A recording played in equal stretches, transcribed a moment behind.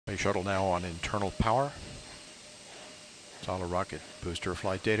Space Shuttle now on internal power. Solid rocket booster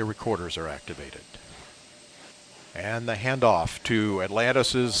flight data recorders are activated. And the handoff to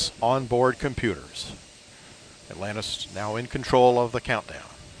Atlantis' onboard computers. Atlantis now in control of the countdown.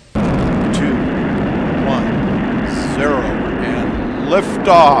 2, 1, 0, and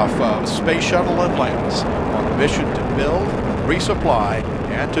liftoff of Space Shuttle Atlantis on a mission to build, resupply,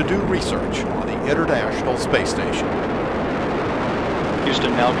 and to do research on the International Space Station.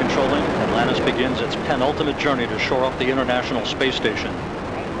 Houston now controlling. Atlantis begins its penultimate journey to shore up the International Space Station.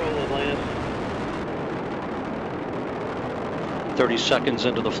 30 seconds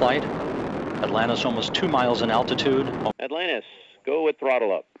into the flight. Atlantis almost 2 miles in altitude. Atlantis, go with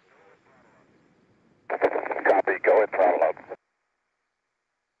throttle up. Copy, go with throttle up.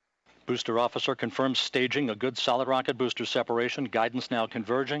 Booster officer confirms staging a good solid rocket booster separation. Guidance now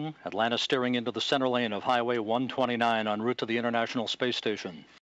converging. Atlantis steering into the center lane of Highway 129 en route to the International Space Station.